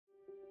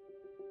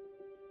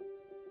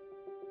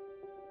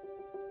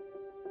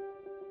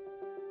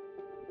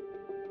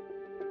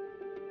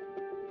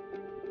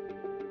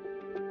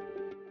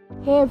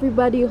Hey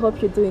everybody, hope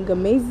you're doing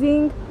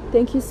amazing.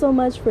 Thank you so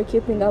much for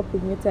keeping up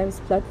with New Times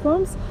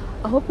platforms.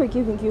 I hope we're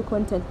giving you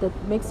content that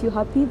makes you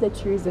happy,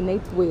 that you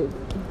resonate with.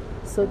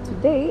 So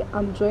today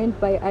I'm joined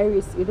by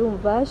Iris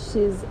Irumva.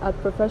 She's a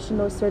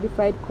professional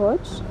certified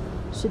coach.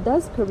 She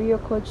does career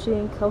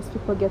coaching, helps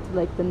people get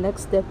to the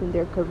next step in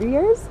their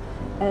careers.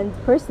 And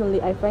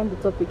personally, I find the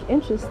topic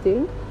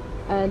interesting.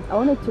 And I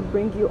wanted to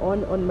bring you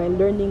on my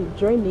learning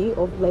journey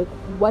of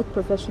what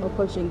professional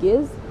coaching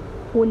is,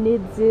 who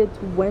needs it,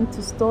 when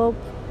to stop,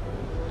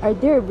 are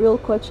there real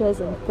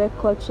coaches and fake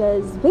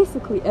coaches,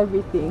 basically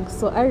everything.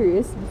 So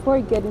Iris, before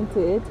we get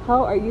into it,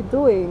 how are you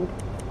doing?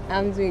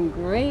 I'm doing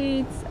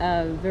great,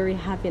 very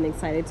happy and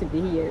excited to be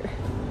here.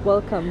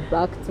 Welcome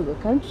back to the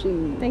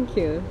country. Thank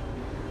you.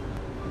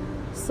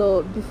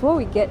 So before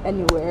we get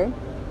anywhere,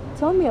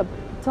 tell me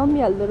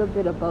a little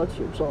bit about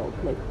your job.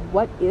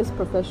 What is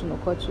professional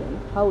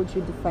coaching? How would you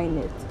define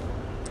it?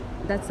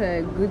 That's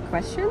a good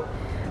question.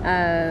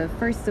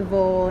 First of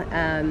all,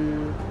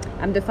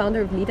 I'm the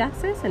founder of Lead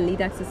Access, and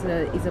Lead Access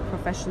is a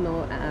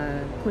professional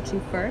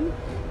coaching firm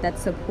that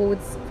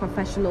supports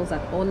professionals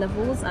at all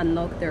levels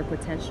unlock their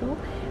potential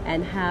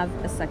and have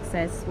a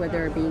success,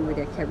 whether being with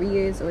their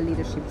careers or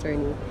leadership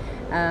journey.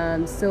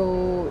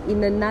 So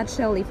in a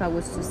nutshell, if I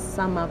was to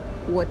sum up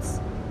what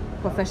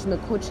professional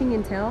coaching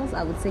entails,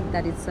 I would say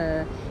that it's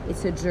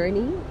a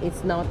journey.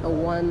 It's not a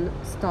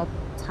one-stop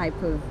type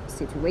of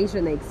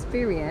situation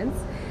experience.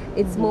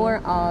 It's more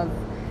of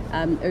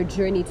a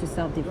journey to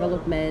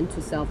self-development,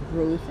 to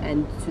self-growth,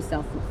 and to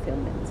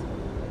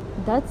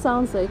self-fulfillment. That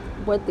sounds like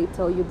what they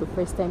tell you the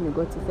first time you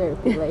go to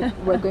therapy.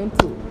 We're going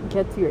to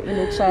get to your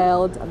inner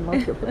child,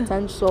 unlock your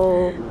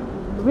potential,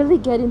 really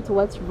get into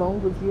what's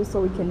wrong with you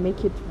so we can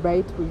make it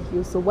right with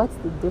you. So what's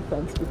the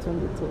difference between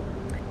the two?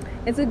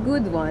 It's a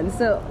good one.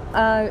 So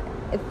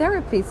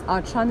therapists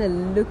are trying to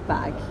look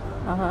back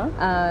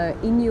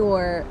in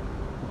your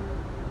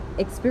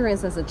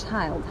experience as a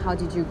child. How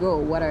did you grow?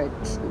 What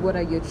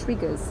are your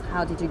triggers?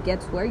 How did you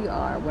get to where you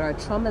are? What are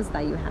traumas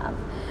that you have?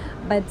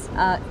 But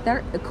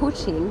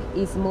coaching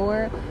is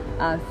more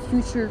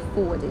future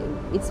forwarding.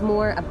 It's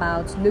more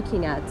about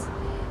looking at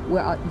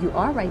where you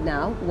are right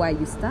now, why are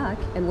you stuck,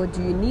 and what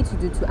do you need to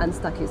do to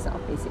unstuck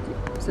yourself, basically.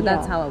 So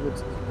that's how I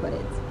would put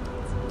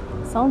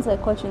it. Sounds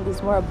like coaching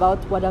is more about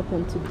what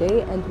happened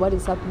today and what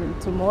is happening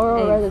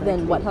tomorrow, rather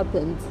than what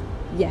happened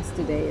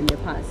yesterday in the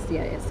past.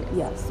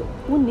 Yeah, so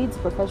who needs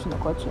professional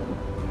coaching,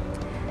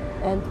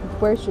 and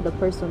where should a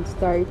person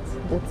start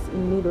that's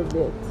in need of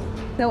it?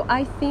 So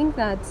I think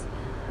that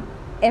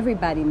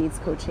everybody needs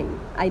coaching.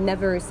 I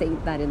never say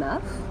that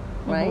enough,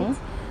 right?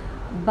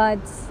 But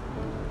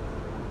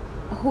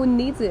who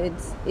needs it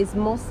is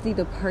mostly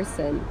the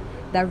person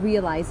that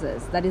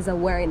realizes, that is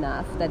aware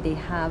enough that they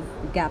have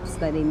gaps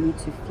that they need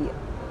to fill.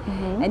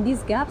 And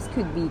these gaps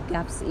could be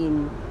gaps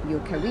in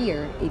your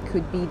career. It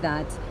could be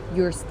that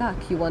you're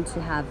stuck. You want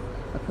to have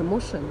a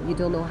promotion. You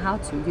don't know how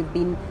to. You've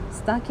been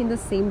stuck in the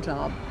same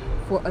job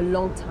for a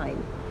long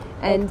time.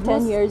 And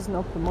 10 years,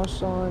 no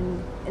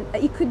promotion.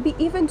 It could be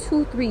even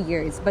 2-3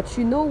 years, but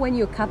you know when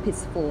your cup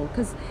is full.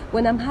 Because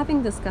when I'm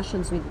having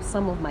discussions with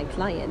some of my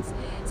clients,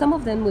 some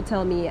of them would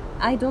tell me,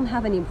 I don't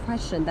have an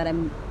impression that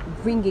I'm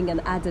bringing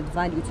an added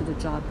value to the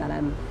job that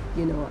I'm,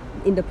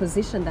 in the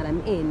position that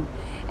I'm in.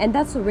 And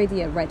that's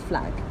already a red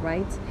flag,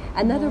 right?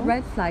 Another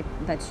red flag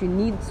that you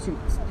need to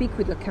speak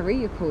with a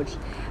career coach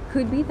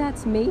could be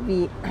that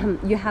maybe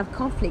you have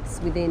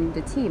conflicts within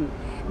the team.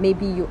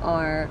 Maybe you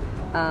are,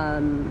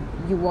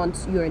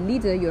 you're a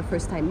leader, you're a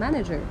first-time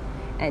manager,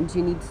 and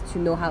you need to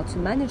know how to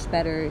manage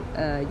better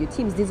your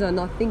teams. These are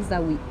not things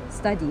that we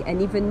study,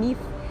 and even if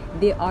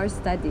they are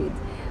studied,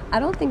 I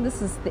don't think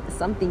this is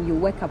something you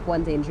wake up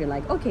one day and you're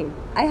like, okay,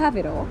 I have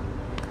it all.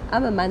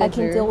 I'm a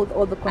manager. I can deal with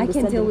all the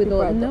condescending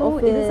people at the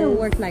office. It doesn't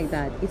work like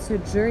that. It's a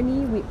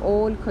journey. We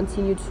all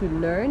continue to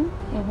learn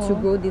to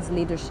grow these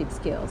leadership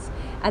skills.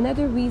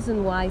 Another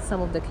reason why some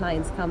of the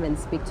clients come and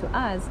speak to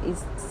us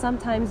is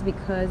sometimes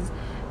because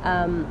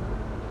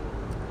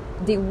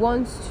they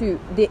want to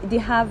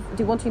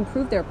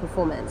improve their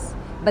performance,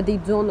 but they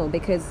don't know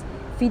because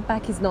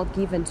feedback is not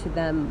given to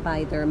them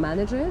by their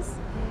managers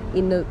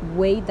in a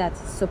way that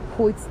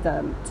supports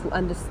them to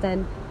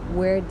understand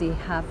where they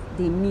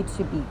need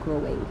to be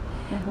growing.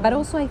 But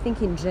also I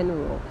think in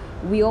general,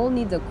 we all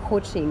need a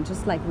coaching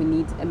just like we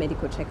need a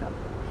medical checkup.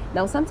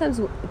 Now sometimes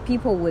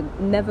people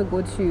would never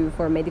go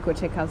for medical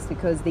checkups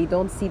because they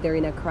don't see they're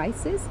in a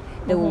crisis.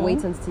 They will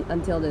wait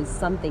until there's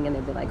something and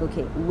they'll be like,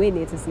 okay, we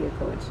need to see a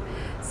coach.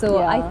 So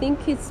I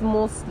think it's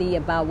mostly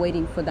about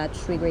waiting for that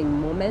triggering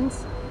moment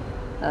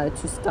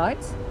to start.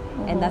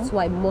 And that's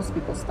why most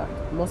people start.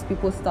 Most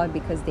people start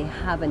because they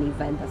have an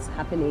event that's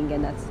happening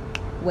and that's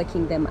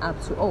waking them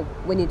up to, oh,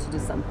 we need to do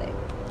something.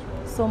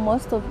 So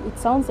it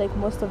sounds like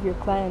most of your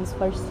clients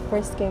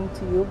first came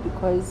to you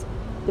because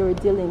they were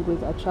dealing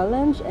with a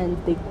challenge and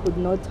they could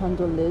not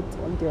handle it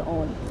on their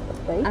own,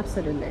 right?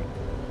 Absolutely.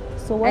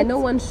 So and no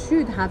one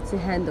should have to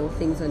handle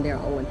things on their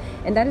own.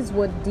 And that is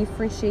what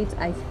differentiates,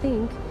 I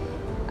think,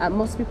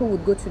 most people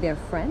would go to their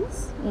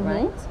friends,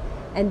 right?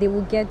 and they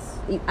will get,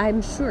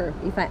 I'm sure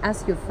if I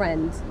ask your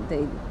friend,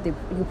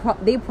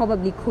 they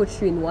probably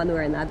coach you in one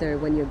or another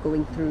when you're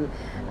going through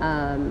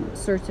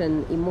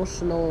certain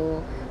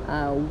emotional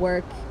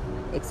work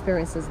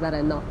experiences that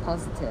are not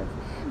positive.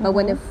 But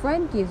when a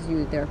friend gives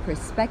you their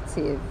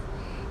perspective,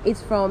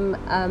 it's from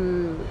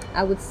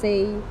I would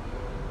say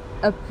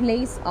a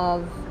place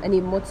of an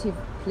emotive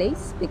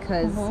place,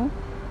 because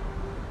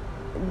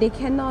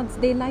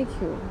they like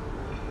you,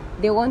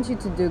 they want you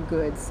to do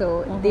good,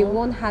 so they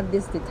won't have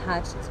this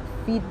detached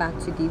feedback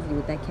to give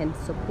you that can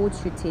support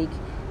you take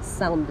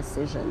sound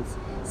decisions.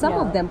 Some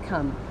of them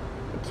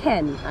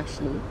can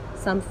actually,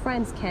 some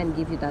friends can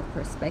give you that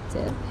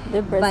perspective.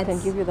 The best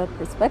can give you that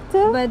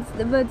perspective.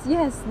 But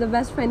yes, the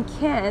best friend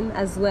can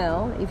as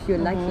well if you're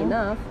lucky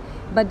enough.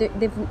 But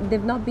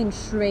they've not been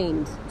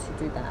trained to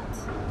do that.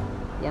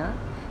 Yeah.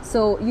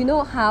 So you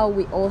know how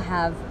we all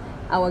have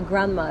our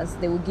grandmas,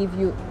 they will give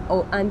you,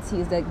 or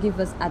aunties that give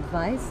us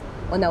advice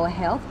on our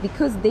health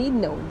because they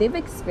know, they've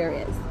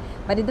experienced.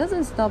 But it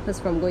doesn't stop us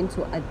from going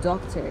to a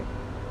doctor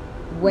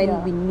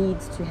when we need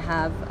to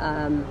have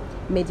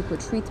medical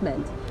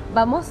treatment.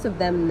 But most of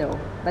them know.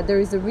 But there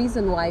is a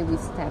reason why we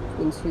step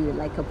into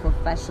like a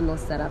professional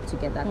setup to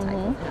get that type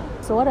of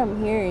help. So what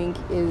I'm hearing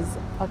is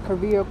a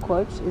career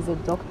coach is a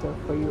doctor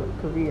for your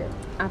career.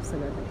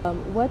 Absolutely.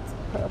 What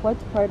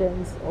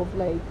patterns of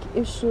like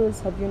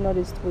issues have you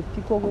noticed with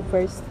people who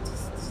first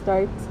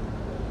start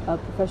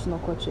professional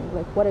coaching?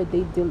 Like what are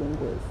they dealing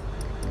with?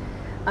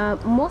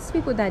 Most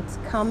people that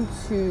come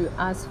to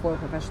us for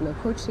professional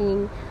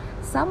coaching,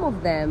 some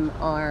of them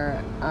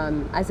are,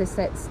 as I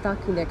said,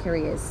 stuck in their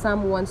careers.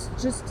 Some want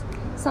just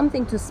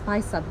something to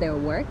spice up their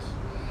work.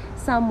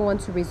 Some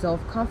want to resolve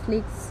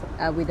conflicts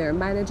with their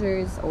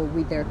managers or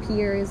with their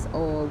peers,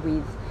 or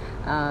with,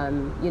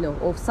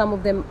 or some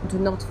of them do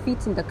not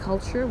fit in the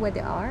culture where they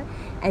are,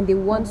 and they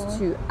want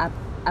to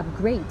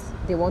upgrade.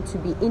 They want to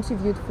be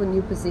interviewed for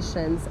new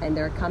positions, and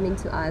they're coming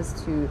to us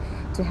to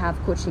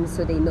have coaching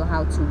so they know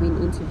how to win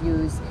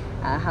interviews,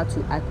 how to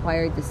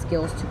acquire the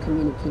skills to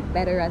communicate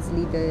better as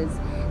leaders.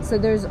 So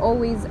there's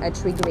always a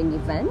triggering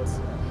event,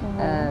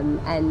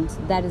 and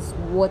that is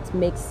what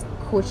makes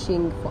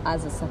coaching for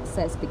us a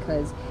success,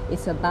 because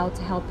it's about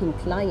helping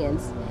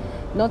clients,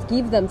 not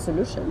give them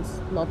solutions,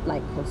 not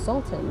like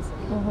consultants,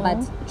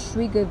 but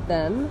trigger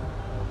them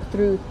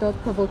through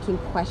thought-provoking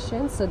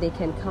questions so they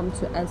can come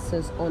to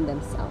answers on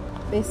themselves.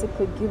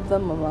 Basically give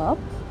them a map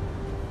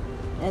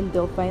and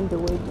they'll find the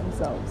way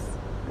themselves.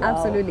 Wow.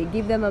 Absolutely.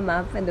 Give them a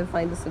map and they'll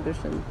find the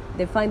solution.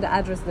 They find the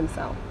address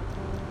themselves.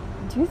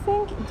 Do you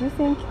think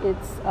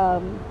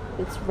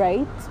it's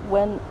right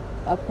when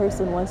a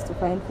person wants to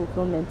find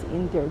fulfillment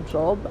in their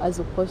job as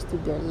opposed to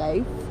their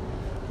life?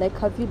 Like,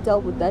 have you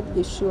dealt with that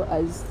issue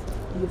as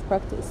you've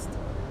practiced?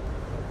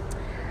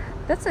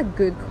 That's a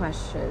good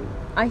question.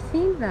 I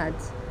think that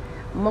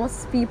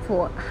most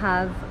people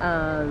are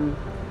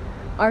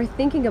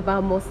thinking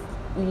about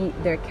mostly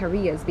their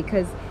careers,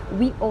 because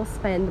we all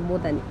spend more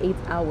than 8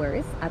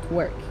 hours at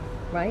work,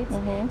 right?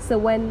 So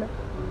when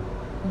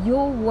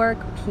your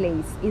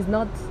workplace is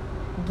not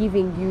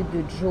giving you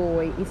the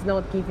joy, it's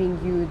not giving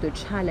you the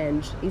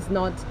challenge, it's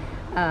not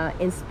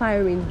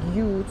inspiring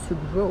you to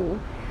grow,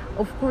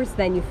 of course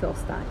then you feel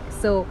stuck.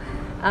 So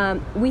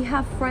we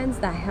have friends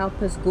that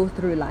help us go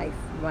through life,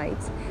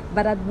 right?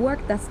 But at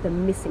work, that's the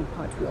missing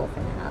part we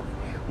often have.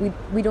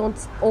 We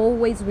don't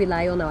always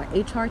rely on our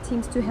HR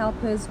teams to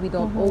help us. We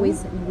don't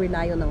always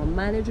rely on our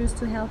managers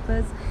to help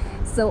us.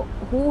 So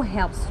who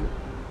helps you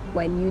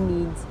when you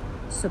need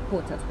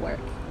support at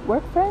work?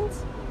 Work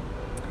friends?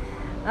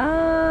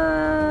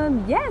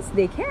 Yes,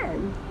 they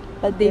can.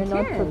 But they're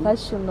not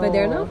professional. But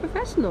they're not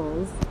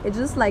professionals. It's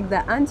just like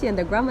the auntie and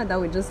the grandma that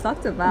we just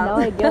talked about. Now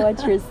I get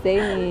what you're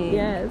saying.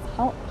 Yes.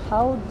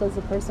 How does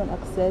a person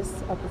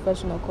access a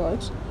professional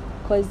coach?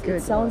 Because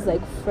it sounds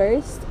like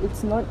first,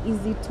 it's not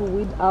easy to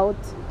weed out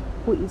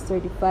who is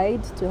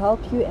certified to help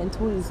you and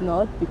who is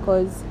not,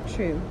 because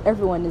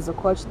everyone is a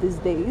coach these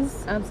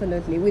days.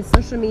 Absolutely. With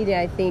social media,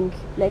 I think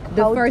like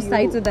the first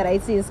title that I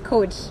see is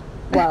coach.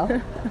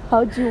 Wow.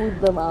 How do you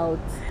weed them out?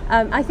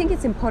 I think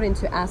it's important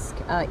to ask,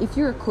 if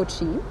you're a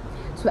coachee,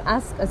 to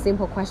ask a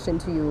simple question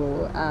to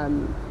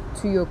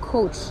your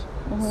coach,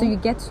 so you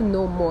get to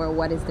know more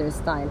what is their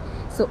style.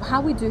 So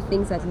how we do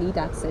things at Lead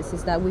Access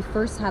is that we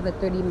first have a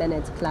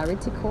 30-minute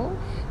clarity call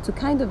to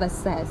kind of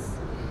assess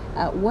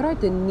what are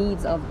the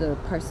needs of the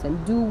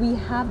person. Do we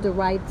have the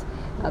right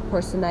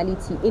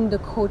personality in the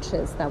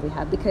coaches that we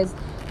have? Because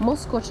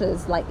most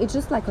coaches, like, it's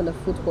just like on a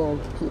football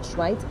pitch,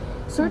 right?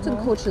 Certain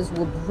coaches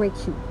will break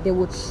you. They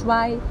will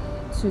try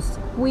to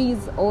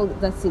squeeze all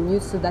that's in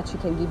you so that you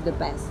can give the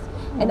best.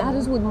 And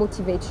others would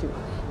motivate you.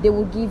 They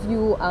will give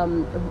you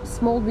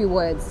small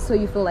rewards so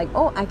you feel like,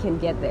 oh, I can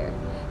get there.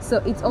 So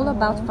it's all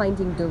about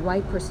finding the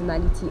right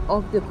personality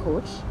of the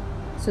coach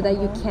so that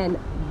you can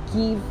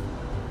give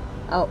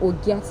or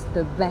get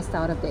the best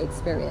out of the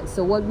experience.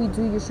 So what we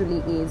do usually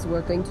is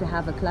we're going to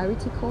have a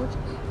clarity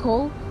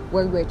call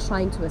where we're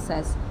trying to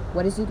assess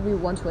what is it we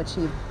want to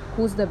achieve,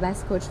 who's the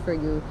best coach for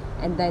you,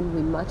 and then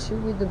we match you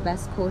with the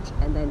best coach,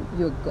 and then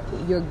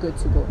you're good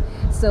to go.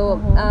 So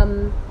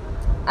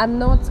I'm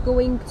not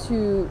going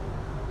to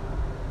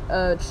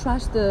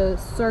trash the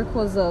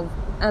circles of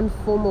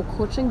informal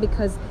coaching,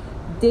 because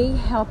they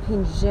help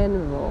in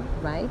general,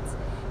 right?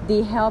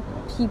 They help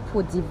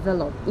people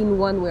develop in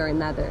one way or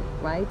another,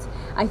 right?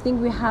 I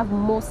think we have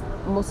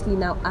mostly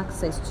now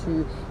access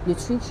to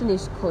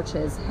nutritionist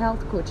coaches,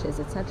 health coaches,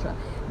 etc.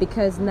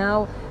 Because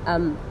now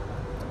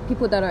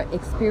people that are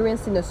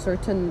experienced in a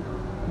certain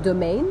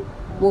domain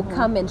will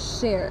come and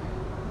share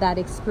that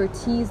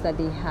expertise that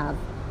they have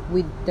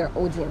with their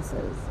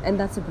audiences, and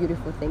that's a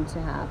beautiful thing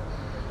to have.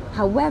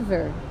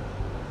 However,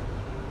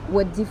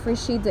 what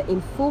differentiates the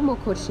informal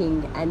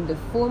coaching and the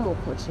formal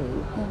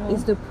coaching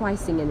is the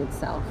pricing in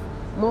itself.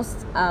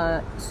 Most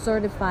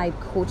certified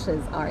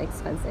coaches are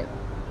expensive,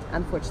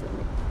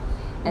 unfortunately,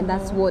 and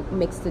that's what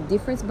makes the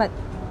difference. But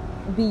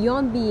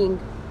beyond being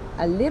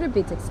a little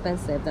bit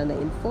expensive than the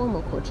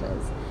informal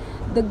coaches,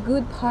 the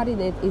good part in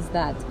it is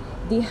that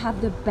they have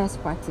the best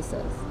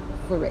practices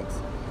for it.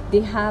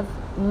 They have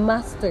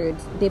mastered,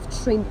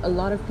 they've trained a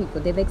lot of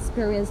people, they've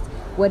experienced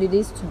what it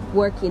is to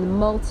work in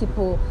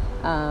multiple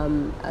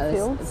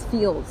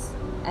fields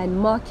and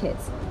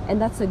markets,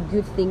 and that's a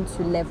good thing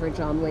to leverage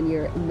on when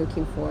you're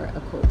looking for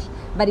a coach.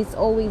 But it's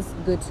always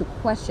good to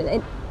question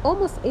and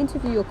almost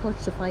interview your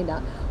coach to find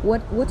out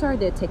what are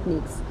their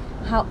techniques,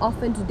 how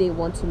often do they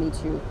want to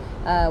meet you,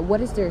 what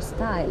is their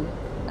style,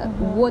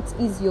 what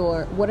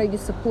are you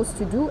supposed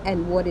to do,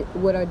 and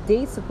what are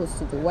they supposed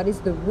to do, what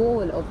is the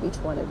role of each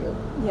one of you,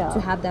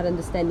 to have that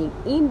understanding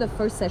in the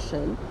first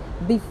session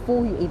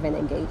before you even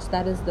engage.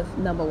 That is the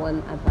number one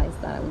advice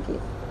that I would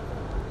give.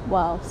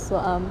 Wow. So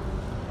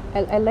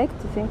I like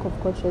to think of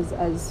coaches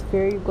as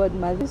fairy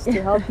godmothers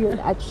to help you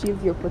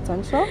achieve your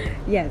potential.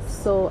 Yes.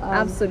 So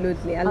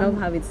absolutely, I love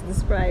how it's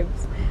described.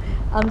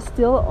 I'm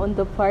still on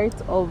the part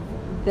of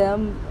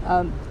them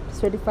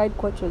certified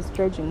coaches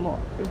charging more.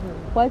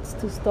 What's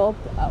to stop?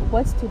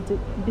 What's to do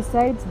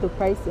besides the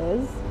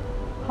prices?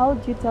 How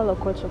do you tell a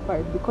coach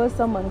apart? Because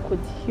someone could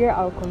hear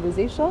our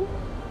conversation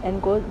and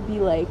go be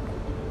like,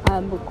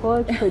 I'm a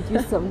coach,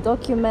 produce some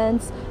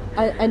documents,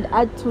 and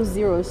add 2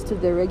 zeros to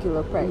the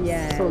regular price.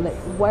 Yes. So like,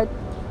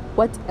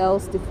 what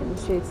else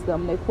differentiates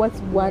them? Like, what's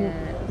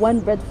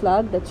one red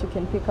flag that you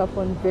can pick up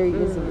on very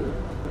easily?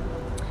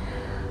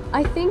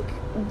 I think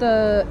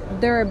there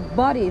are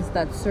bodies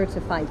that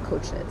certify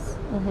coaches.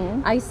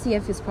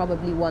 ICF is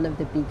probably one of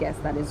the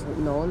biggest that is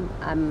known.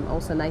 I'm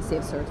also an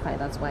ICF certified,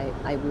 that's why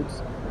I would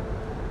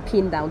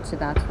pin down to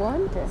that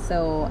one. Okay.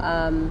 So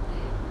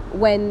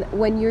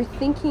when you're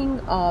thinking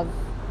of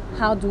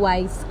how do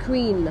I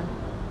screen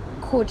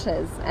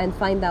coaches and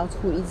find out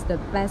who is the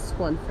best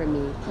one for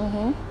me,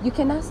 you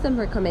can ask them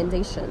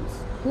recommendations.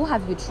 Who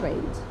have you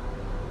trained?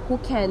 Who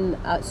can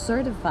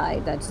certify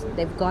that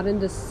they've gotten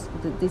this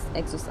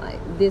exercise?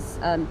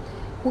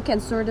 Who can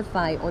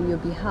certify on your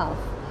behalf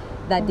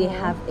that they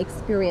have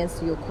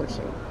experienced your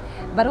coaching?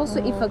 But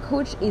also, if a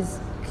coach is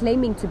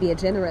claiming to be a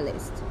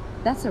generalist,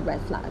 that's a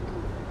red flag.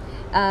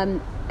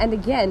 And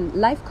again,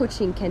 life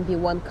coaching can be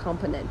one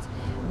component,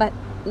 but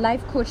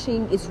life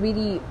coaching is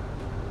really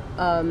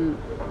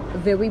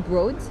very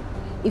broad.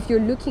 If you're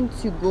looking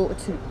to go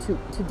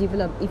to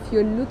develop, if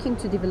you're looking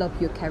to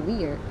develop your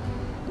career,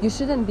 you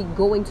shouldn't be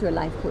going to a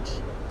life coach.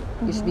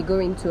 You should be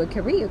going to a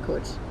career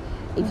coach.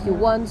 If you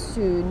want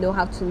to know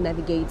how to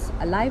navigate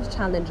life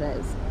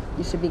challenges,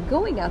 you should be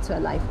going out to a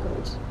life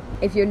coach.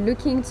 If you're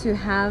looking to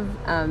have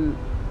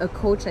a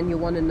coach and you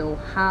want to know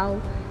how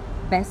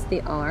best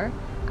they are,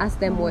 ask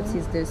them what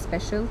is their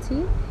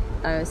specialty.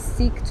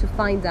 Seek to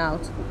find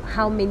out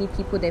how many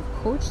people they've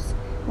coached,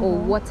 or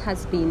what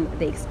has been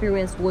the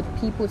experience, what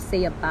people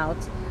say about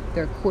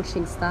their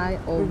coaching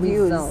style or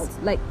Reviews. results.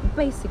 Like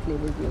basically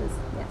reviews,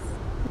 yes.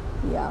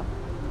 Yeah,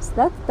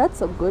 so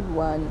that's a good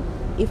one.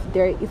 If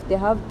they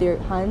have their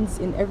hands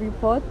in every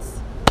pot,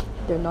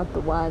 they're not the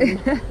one.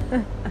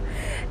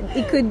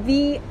 It could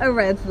be a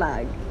red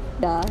flag.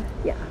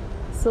 Yeah.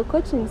 So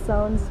coaching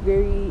sounds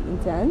very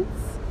intense.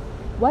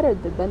 What are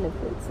the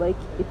benefits? Like,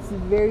 it's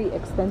very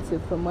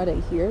expensive from what I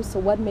hear. So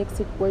what makes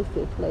it worth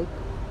it? Like,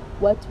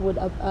 what would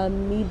a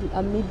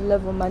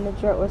mid-level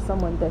manager or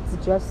someone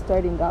that's just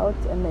starting out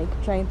and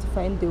like trying to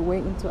find their way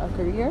into a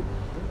career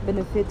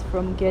benefit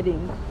from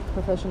getting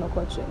professional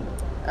coaching?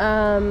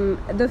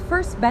 The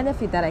first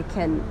benefit that I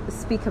can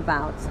speak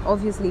about,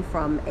 obviously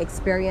from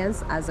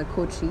experience as a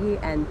coachee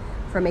and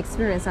from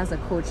experience as a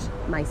coach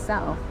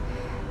myself,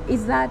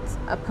 is that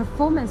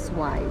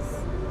performance-wise,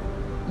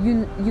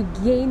 you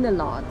gain a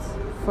lot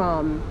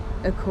from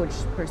a coach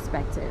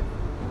perspective.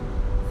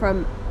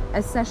 From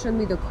a session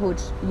with a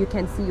coach, you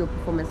can see your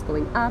performance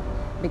going up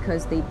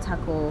because they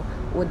tackle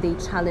or they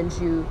challenge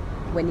you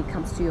when it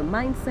comes to your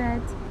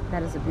mindset.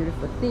 That is a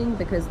beautiful thing,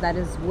 because that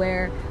is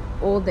where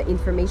all the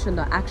information,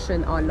 the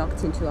action are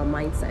locked into our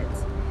mindset.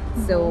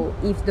 So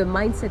if the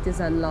mindset is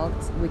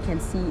unlocked, we can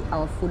see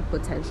our full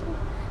potential.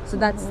 So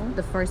that's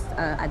the first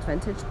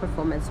advantage,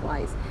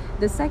 performance-wise.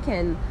 The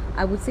second,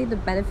 I would say the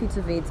benefit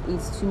of it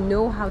is to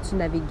know how to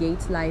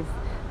navigate life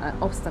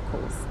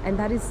obstacles, and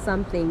that is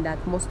something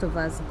that most of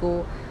us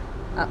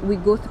we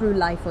go through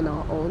life on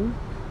our own.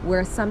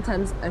 We're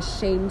sometimes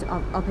ashamed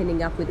of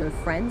opening up with our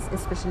friends,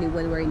 especially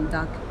when we're in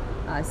dark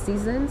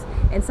seasons.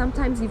 And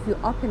sometimes if you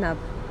open up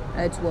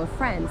to our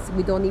friends,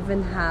 we don't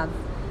even have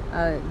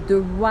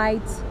the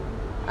right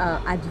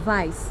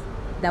advice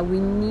that we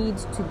need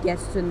to get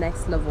to the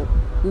next level.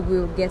 We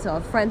will get our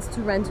friends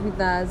to rent with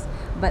us,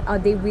 but are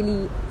they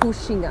really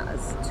pushing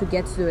us to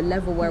get to a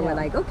level where we're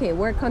like, okay,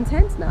 we're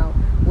content now,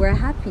 we're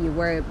happy,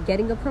 we're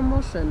getting a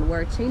promotion,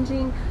 we're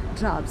changing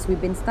jobs, we've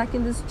been stuck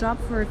in this job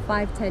for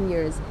 5-10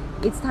 years,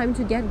 it's time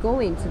to get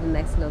going to the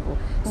next level.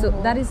 So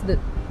that is the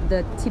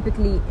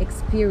typically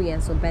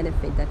experience or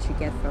benefit that you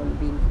get from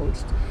being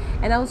coached.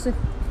 And I also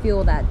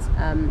feel that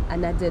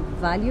an added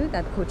value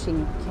that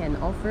coaching can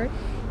offer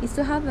is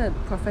to have a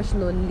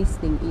professional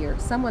listening ear,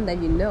 someone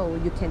that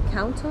you can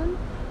count on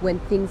when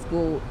things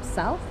go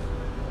south,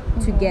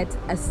 to get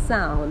a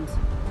sound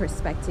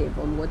perspective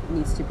on what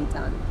needs to be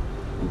done.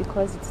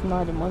 Because it's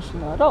not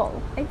emotional at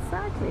all.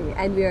 Exactly.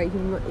 And we are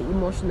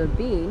emotional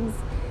beings.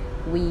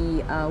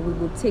 We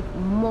will take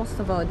most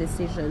of our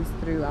decisions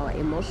through our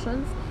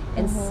emotions,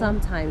 and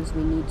sometimes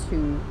we need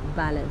to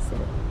balance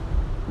it.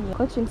 Yeah.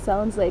 Coaching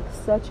sounds like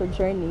such a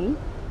journey.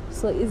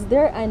 So is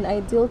there an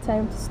ideal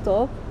time to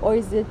stop, or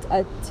is it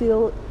a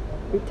till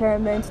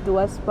retirement, the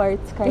worst part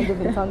kind of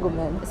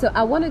entanglement? So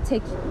I want to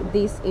take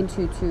this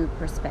into two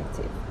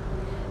perspectives.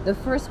 The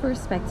first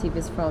perspective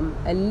is from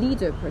a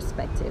leader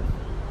perspective.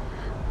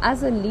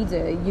 As a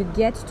leader, you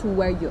get to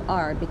where you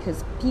are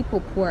because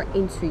people pour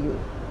into you,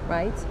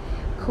 right?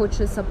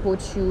 Coaches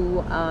support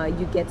you,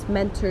 you get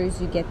mentors,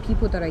 you get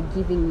people that are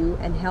giving you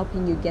and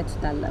helping you get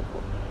to that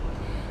level.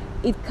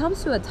 It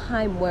comes to a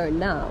time where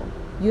now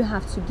you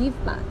have to give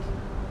back.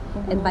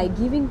 And by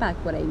giving back,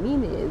 what I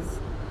mean is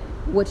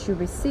what you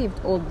received,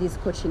 all these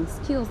coaching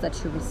skills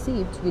that you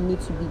received, you need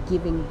to be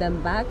giving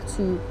them back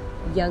to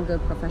younger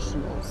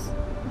professionals,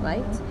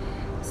 right?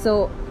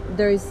 So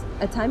there's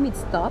a time it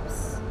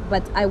stops,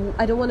 but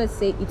I don't want to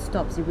say it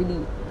stops, it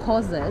really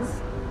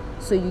pauses,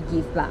 so you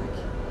give back.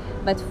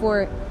 But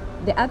for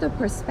the other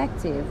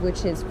perspective,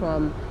 which is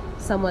from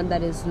someone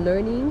that is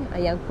learning, a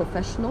young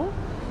professional,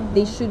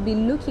 they should be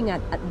looking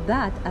at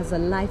that as a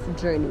life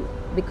journey,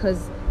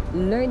 because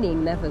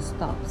learning never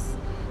stops.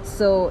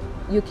 So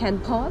you can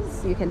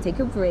pause, you can take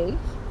a break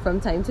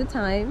from time to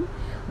time,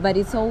 but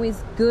it's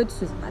always good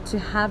to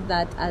have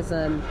that as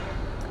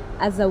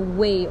a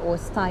way or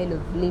style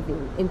of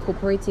living,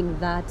 incorporating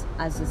that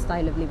as a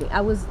style of living.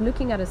 I was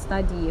looking at a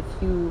study a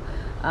few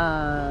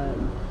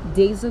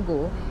days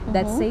ago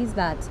that says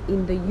that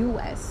in the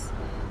US,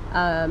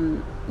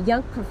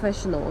 young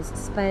professionals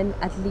spend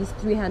at least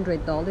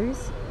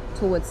 $300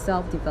 towards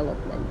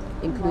self-development,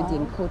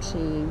 including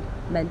coaching,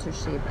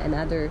 mentorship, and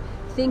other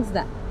things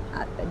that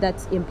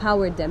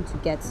empower them to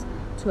get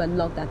to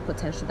unlock that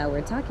potential that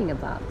we're talking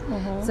about.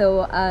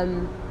 So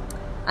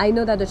I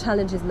know that the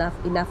challenge is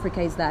in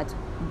Africa is that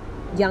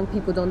young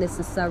people don't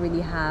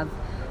necessarily have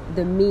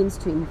the means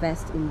to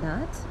invest in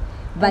that.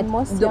 But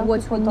what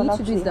we need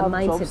to do is the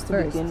mindset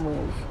first.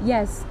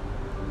 Yes,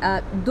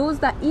 those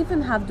that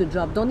even have the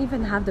job don't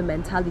even have the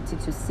mentality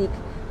to seek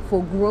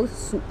for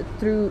growth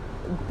through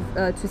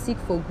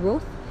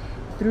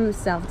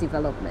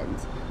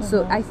self-development.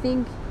 So I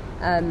think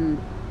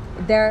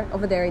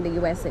over there in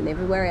the US and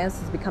everywhere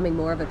else is becoming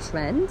more of a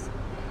trend.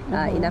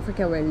 In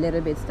Africa, we're a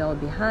little bit still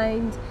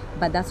behind,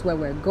 but that's where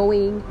we're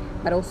going.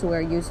 But also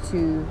we're used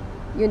to,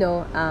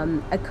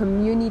 a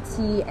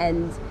community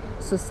and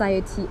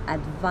society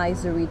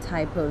advisory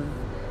type of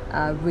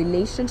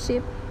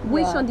relationship,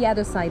 which on the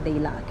other side they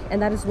lack.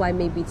 And that is why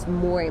maybe it's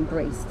more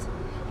embraced.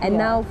 And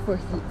now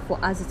for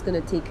us, it's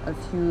going to take a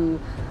few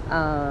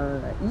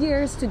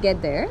years to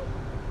get there.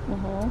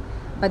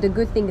 But the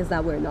good thing is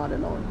that we're not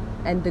alone.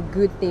 And the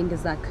good thing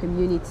is that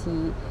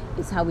community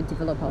is how we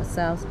develop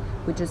ourselves.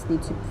 We just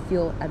need to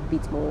feel a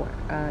bit more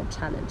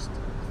challenged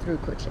through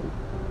coaching.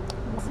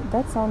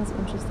 That sounds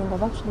interesting.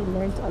 I've actually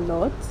learned a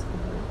lot.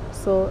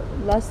 So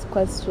last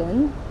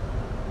question,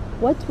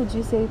 what would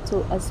you say to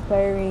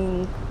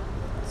aspiring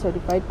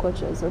certified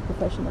coaches or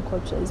professional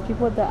coaches,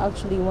 people that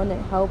actually want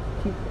to help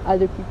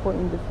other people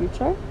in the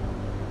future?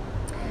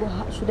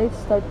 Should they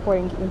start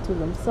pouring into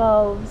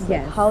themselves?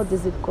 Yes. Like, how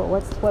does it go?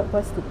 What's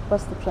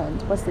the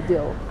trend? What's the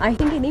deal? I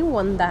think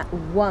anyone that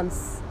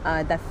wants,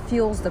 that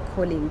feels the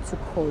calling to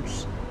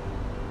coach,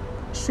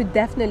 should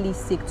definitely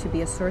seek to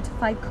be a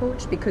certified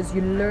coach, because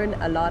you learn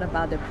a lot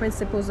about the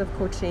principles of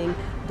coaching,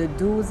 the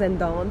do's and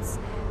don'ts,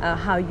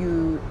 how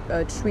you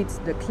treat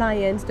the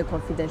clients, the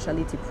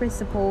confidentiality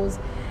principles,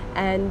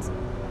 and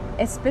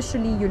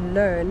especially you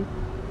learn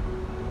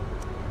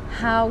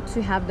how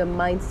to have the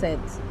mindset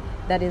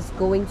that is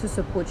going to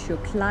support your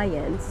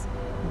clients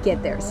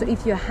get there. So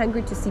if you're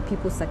hungry to see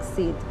people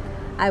succeed,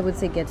 I would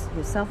say get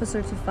yourself a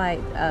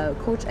certified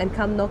coach and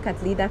come knock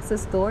at Lead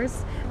Access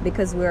doors,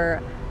 because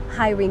we're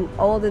hiring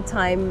all the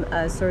time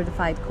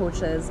certified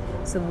coaches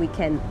so we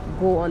can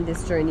go on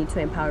this journey to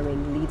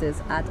empowering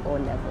leaders at all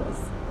levels.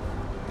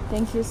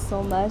 Thank you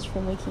so much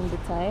for making the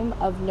time.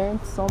 I've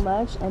learned so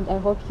much, and I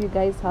hope you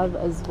guys have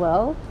as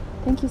well.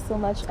 Thank you so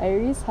much,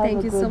 Iris. Have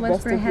Thank a you good so much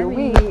rest for of your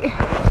having week. me,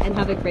 and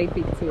have a great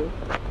week too.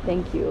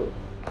 Thank you.